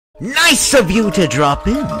Nice of you to drop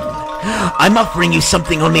in. I'm offering you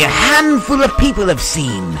something only a handful of people have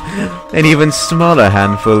seen. An even smaller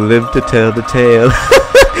handful live to tell the tale.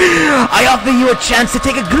 I offer you a chance to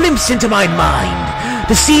take a glimpse into my mind,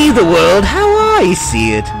 to see the world how I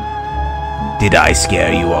see it. Did I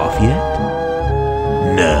scare you off yet?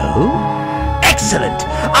 No? Excellent!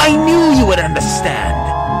 I knew you would understand.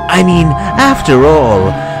 I mean, after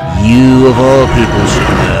all, you of all people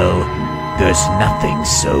should know, there's nothing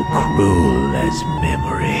so cruel as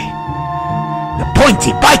memory. The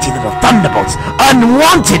pointy, bitey little thunderbolts,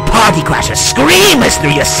 unwanted party crashers, screamers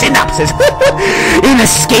through your synapses.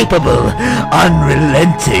 Inescapable,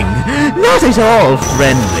 unrelenting, not at all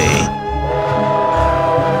friendly.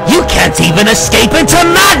 You can't even escape into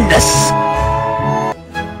madness!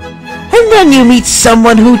 And then you meet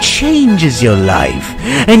someone who changes your life,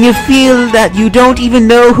 and you feel that you don't even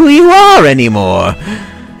know who you are anymore.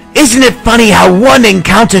 Isn't it funny how one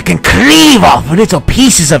encounter can cleave off little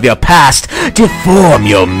pieces of your past, deform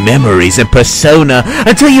your memories and persona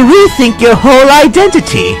until you rethink your whole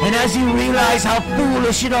identity? And as you realize how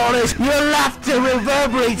foolish it all is, your laughter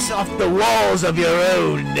reverberates off the walls of your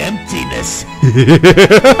own emptiness.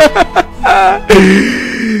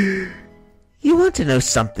 You want to know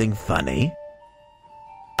something funny?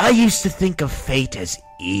 I used to think of fate as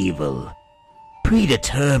evil.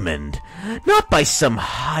 Predetermined, not by some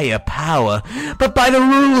higher power, but by the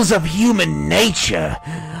rules of human nature.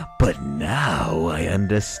 But now I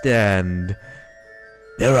understand.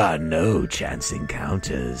 There are no chance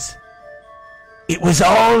encounters. It was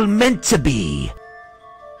all meant to be.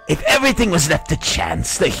 If everything was left to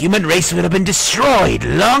chance, the human race would have been destroyed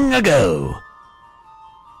long ago.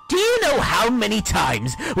 Do you know how many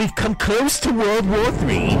times we've come close to World War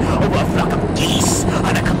III over a flock of geese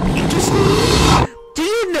on a computer screen? Do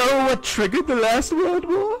you know what triggered the last World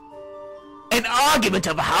War? An argument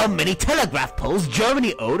of how many telegraph poles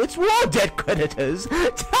Germany owed its war debt creditors.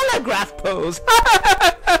 Telegraph poles!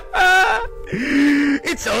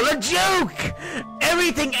 It's all a joke!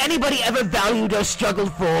 Everything anybody ever valued or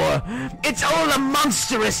struggled for, it's all a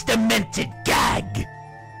monstrous, demented gag.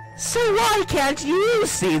 So why can't you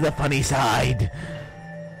see the funny side?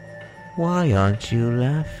 Why aren't you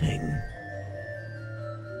laughing?